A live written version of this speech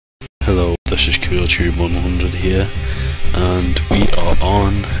Hello, this is CoolTube100 here, and we are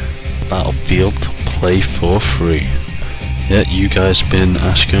on Battlefield Play4Free. Yeah, you guys have been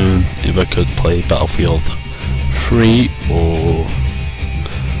asking if I could play Battlefield free or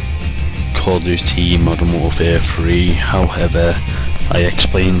Call of Duty Modern Warfare free. However, I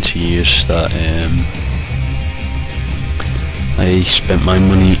explained to you that I spent my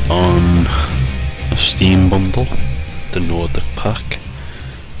money on a Steam bundle, the Nordic pack.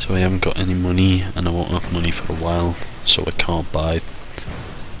 So I haven't got any money, and I won't have money for a while, so I can't buy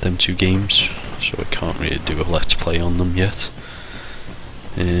them two games, so I can't really do a let's play on them yet.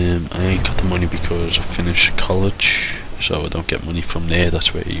 I ain't got the money because I finished college, so I don't get money from there.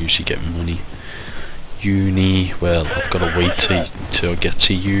 That's where I usually get money. Uni, well, I've got to wait till I get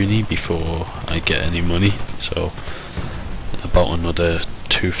to uni before I get any money, so about another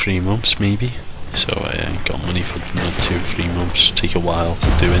 2-3 months maybe. So I ain't got money for another 2-3 months. Take a while to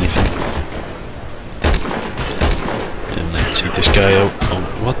do anything. And then take this guy out. Oh,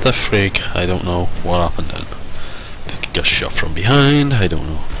 what the frig? I don't know what happened then. I think he got shot from behind. I don't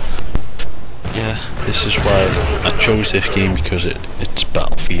know. Yeah, this is why I chose this game, because it's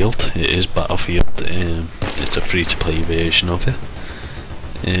Battlefield. It is Battlefield. It's a free-to-play version of it.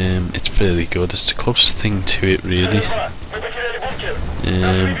 It's really good. It's the closest thing to it, really.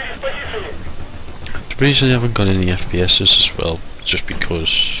 The reason I haven't got any FPSs as well, just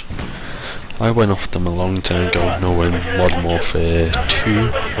because I went off them a long time ago, knowing Modern Warfare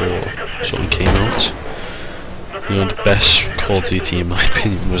 2 or something came out. You know, the best Call of Duty in my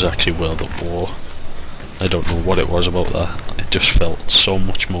opinion was actually World at War. I don't know what it was about that. It just felt so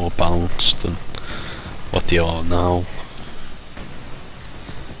much more balanced than what they are now.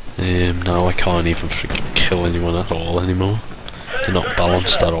 Now I can't even freaking kill anyone at all anymore. They're not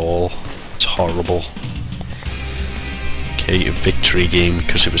balanced at all. It's horrible. Okay, a victory game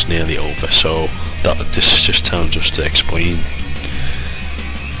because it was nearly over, so this is just time just to explain,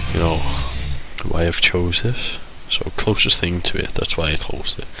 you know, why I've chose this. So closest thing to it, that's why I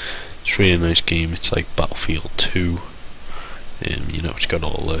closed it. It's a really nice game. It's like Battlefield 2. You know, it's got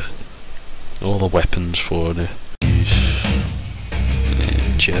all the weapons for the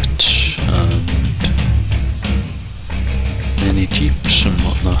jets and many jeeps and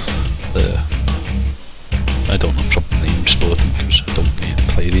whatnot. There. I don't know proper names for them because I don't really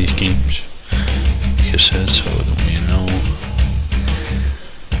play these games, like I said, so I don't really know.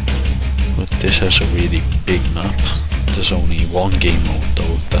 But this has a really big map. There's only one game mode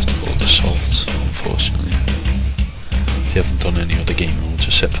though, that's called Assault, unfortunately. They haven't done any other game modes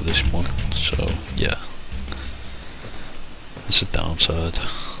except for this one, so yeah. It's a downside.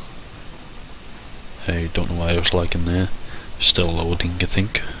 I don't know why I was liking there. Still loading, I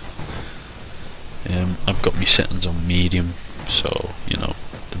think. I've got my settings on medium, so you know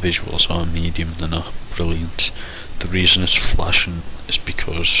the visuals are medium. They're not brilliant. The reason it's flashing is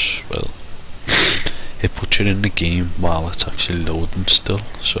because, well, it puts it in the game while it's actually loading still.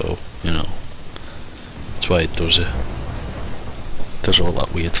 So you know that's why it does it. There's all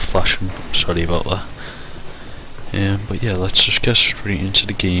that weird flashing. Sorry about that. But yeah, let's just get straight into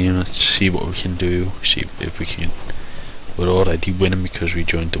the game. Let's see what we can do. See if we can. We're already winning because we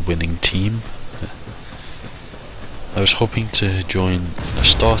joined the winning team. I was hoping to join the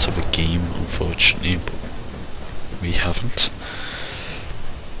start of a game, unfortunately, but we haven't.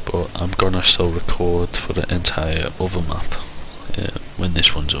 But I'm gonna still record for the entire other map when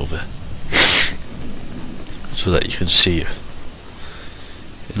this one's over, so that you can see it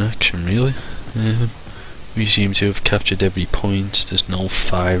in action. Really, we seem to have captured every point. There's no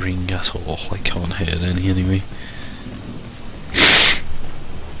firing at all. I can't hear any anyway.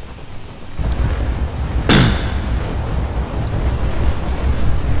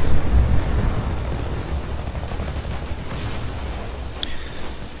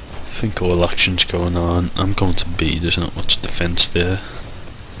 I think all action's going on. I'm going to B, there's not much defence there.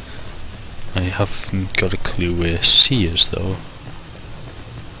 I haven't got a clue where C is though.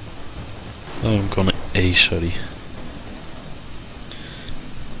 Oh, I'm going to A, sorry.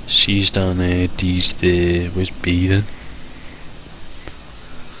 C's down there, D's there, where's B then?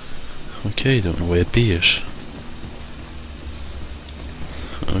 Okay, don't know where B is.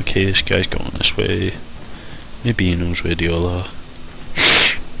 Okay, this guy's going this way. Maybe he knows where they all are.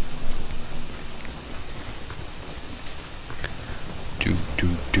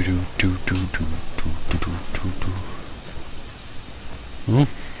 Oh,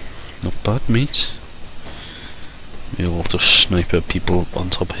 not bad, mate. Maybe we'll just sniper people on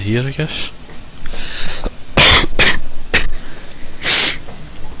top of here, I guess.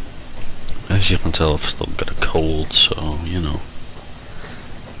 As you can tell, I've still got a cold, so you know.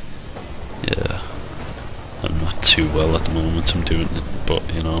 too well at the moment I'm doing it,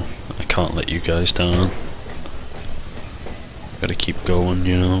 but you know, I can't let you guys down. Gotta keep going,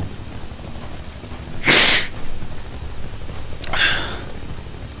 you know.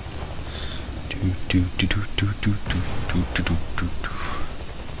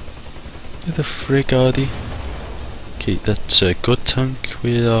 Where the frick are they? Okay, that's a good tank.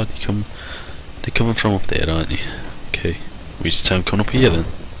 Where are they coming? They're coming from up there, aren't they? Okay, where's the tank coming up here then?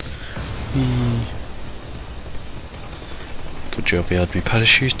 Good job, we had me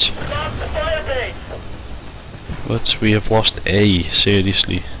parachute. What? We have lost A,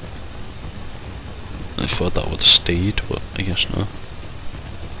 seriously. I thought that would have stayed, but I guess not.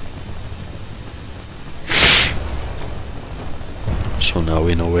 So now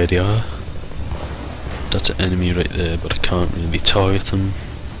we know where they are. That's an enemy right there, but I can't really target them.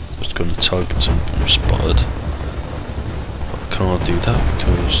 I was going to target them and spotted. But I can't do that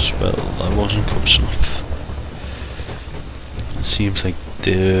because, well, I wasn't close enough. It seems like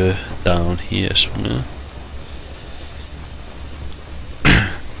they're down here somewhere.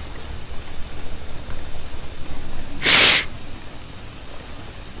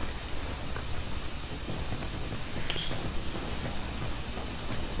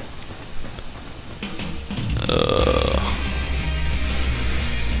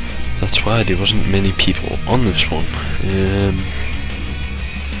 That's why there wasn't many people on this one.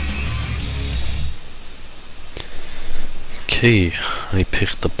 Okay, I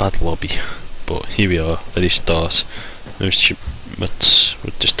picked the bad lobby, but here we are, very start. What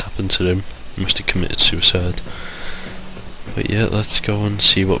just happened to them? Must have committed suicide. But yeah, let's go and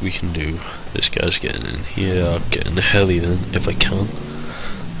see what we can do. This guy's getting in here. I'll get in the heli then, if I can.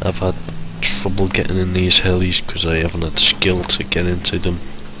 I've had trouble getting in these helis because I haven't had the skill to get into them.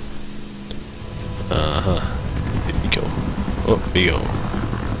 Here we go. Up we go.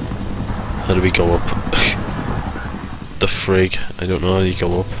 How do we go up? The frig. I don't know how you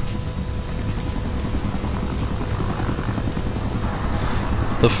go up.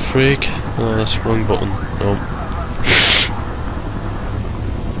 The frig. Oh, that's the wrong button. No.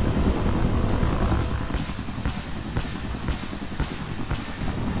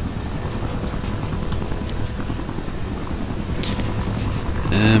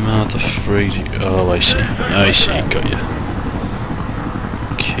 How the frig? Oh, I see. I see. Got you.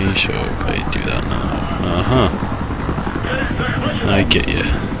 Okay, so if I do that now. I get you.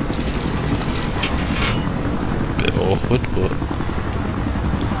 Bit awkward, but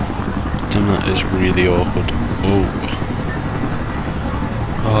damn, that is really awkward.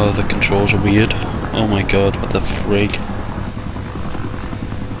 Oh, the controls are weird. Oh my god, what the frig?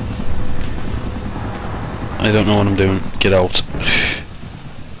 I don't know what I'm doing. Get out.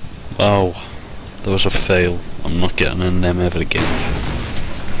 Wow, that was a fail. I'm not getting in them ever again.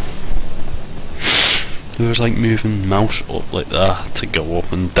 It was like moving mouse up like that to go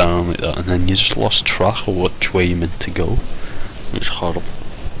up and down like that, and then you just lost track of which way you meant to go. It was horrible.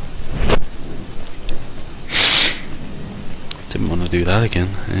 Didn't want to do that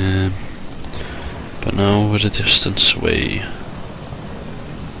again. But now we're a distance away.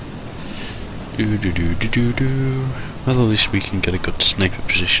 Well, at least we can get a good sniper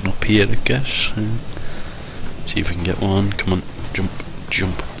position up here, I guess. See if we can get one. Come on, jump,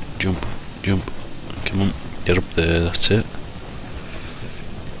 jump, jump, jump. Come on, get up there, that's it.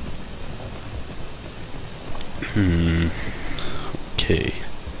 Okay.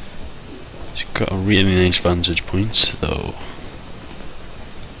 It's got a really nice vantage point, though.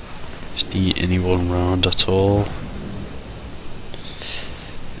 Is there anyone around at all?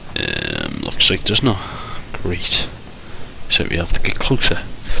 Looks like there's not. Great. So we have to get closer.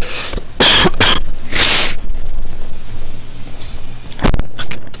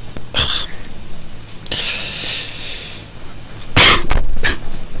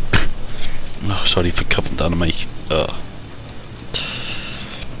 Oh, sorry for coughing down the mic.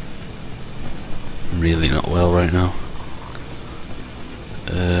 I'm really not well right now.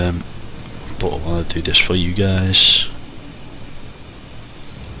 But I want to do this for you guys.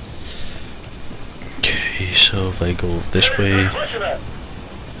 Okay, so if I go this way,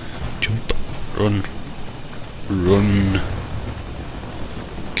 jump, run, run.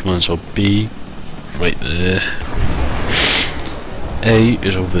 Come on, so B, right there. A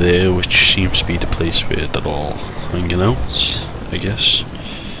is over there, which seems to be the place where they're all hanging out, I guess.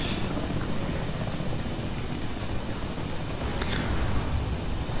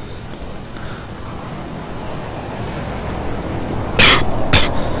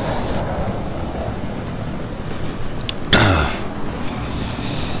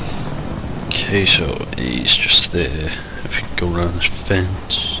 Okay, so A's just there. If we can go around this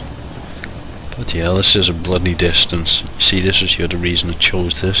fence. Bloody hell, this is a bloody distance. See, this is the other reason I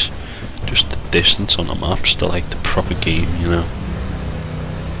chose this. Just the distance on the maps. They're like the proper game, you know.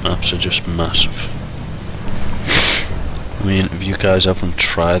 Maps are just massive. I mean, if you guys haven't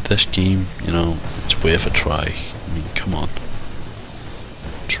tried this game, you know, it's worth a try. I mean, come on.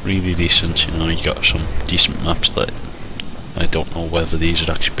 It's really decent, you know, you got some decent maps that I don't know whether these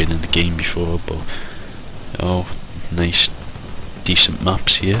had actually been in the game before, but oh, nice decent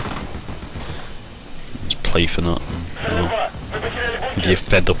maps here. Let's play for nothing, you know. If you're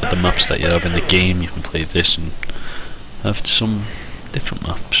fed up with the maps that you have in the game, you can play this and have some different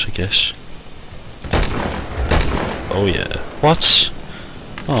maps, I guess. Oh yeah. What?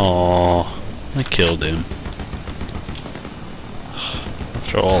 Oh, I killed him.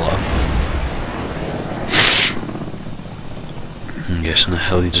 After all that. I'm guessing the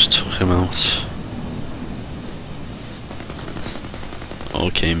hell he just took him out.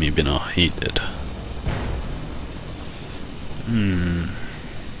 Okay, maybe not. He did.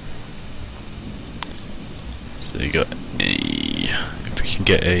 So they got A. If we can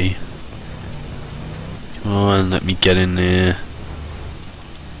get A. Come on, let me get in there.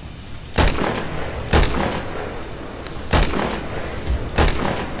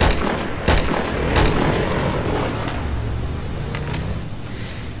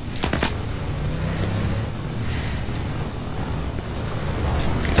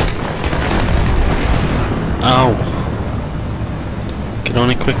 Ow! Get on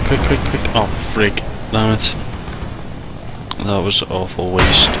it, quick, quick, quick, quick. Oh, frig. Damn it. That was awful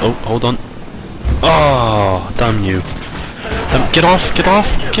waste. Oh, hold on. Oh, damn you. Get off, get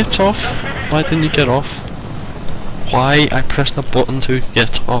off, get off. Why didn't you get off? Why? I pressed the button to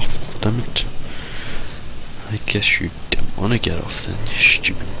get off, damn it. I guess you didn't want to get off then, you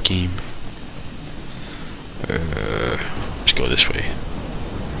stupid game. Let's go this way.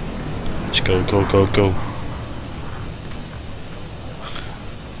 Let's go, go, go, go.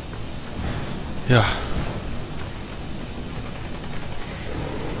 Yeah.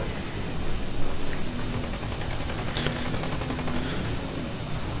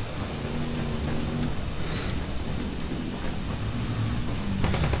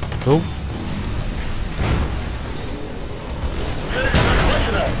 Oh.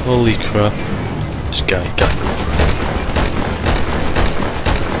 Holy crap. This guy got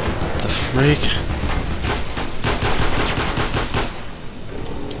the freak.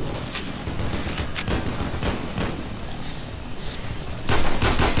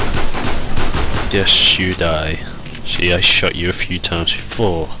 Yes, you die. See, I shot you a few times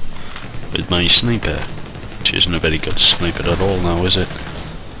before with my sniper, which isn't a very good sniper at all now, is it?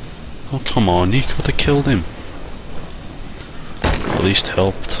 Oh, come on, you could have killed him. At least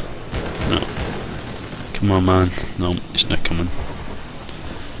helped. No. Come on, man. No, he's not coming.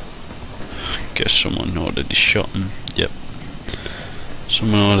 Guess someone already shot him. Yep.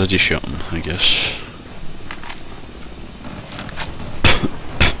 Someone already shot him, I guess.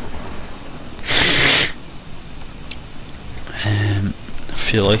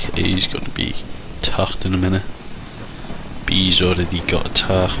 I feel like A's gonna be attacked in a minute. B's already got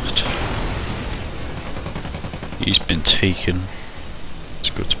attacked. He's been taken. Let's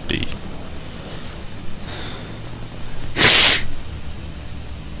go to B.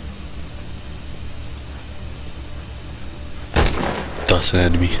 That's an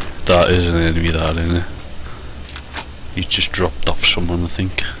enemy. That is an enemy, that, isn't it? He's just dropped off someone, I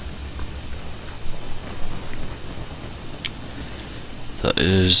think. That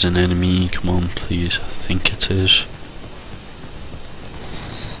is an enemy. Come on, please. I think it is.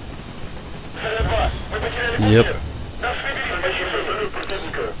 Yep.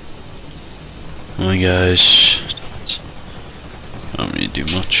 Oh my guys. Don't really do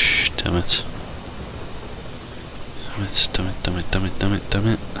much. Damn it. Damn it, damn it, damn it, damn it, damn it, damn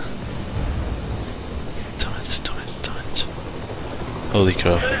it. Damn it, damn it, damn it. Holy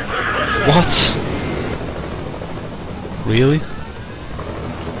crap. What? Really?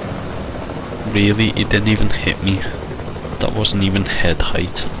 Really? It didn't even hit me. That wasn't even head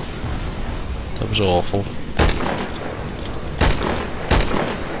height. That was awful.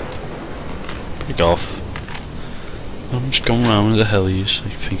 Break off. I'm just going around with the hellies,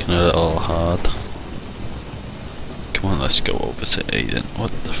 like thinking a little hard. Come on, let's go over to A then.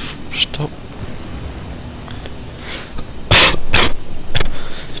 What the f— stop.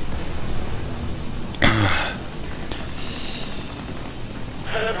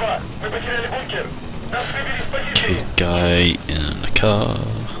 Okay, guy in the car.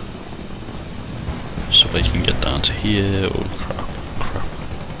 So I can get down to here. Oh crap,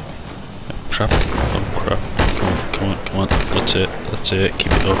 crap. Oh crap. Come on, come on, come on. That's it,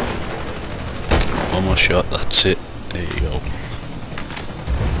 keep it up. One more shot, that's it. There you go.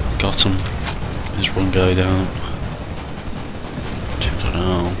 Got him. There's one guy down. Turn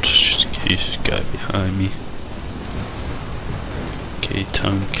around, just in case there's a guy behind me. Okay,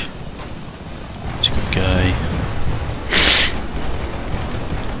 tank. It's a good guy.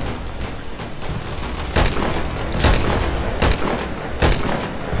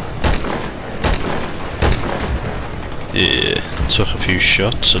 Yeah, took a few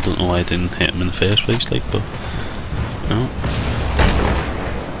shots. I don't know why I didn't hit him in the first place, like, but no.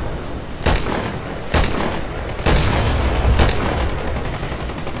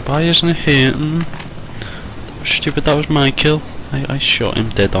 Why isn't it hitting? Stupid, that was my kill. I shot him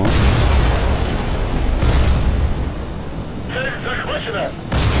dead on.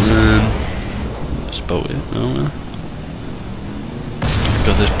 That's about it. Oh,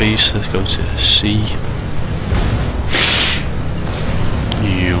 got this base, let's go to C.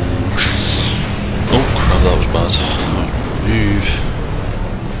 Oh crap, that was bad. Move.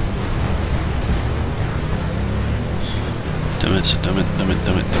 Damn it, damn it, damn it,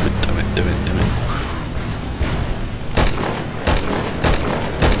 damn it, damn it, damn it, damn it, damn it.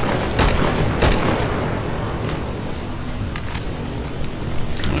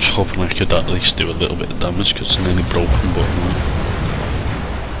 I was hoping I could at least do a little bit of damage because it's nearly broken, but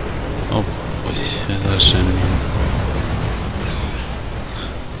no. Oh, yeah, there's an enemy.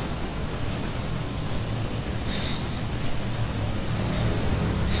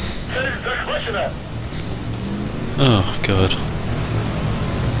 Oh god.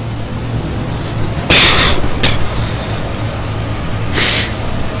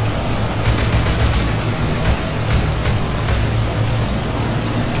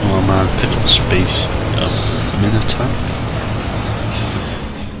 Come on man, pick up space. Oh, I'm in a tank.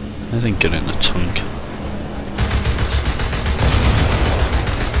 I didn't get in a tank.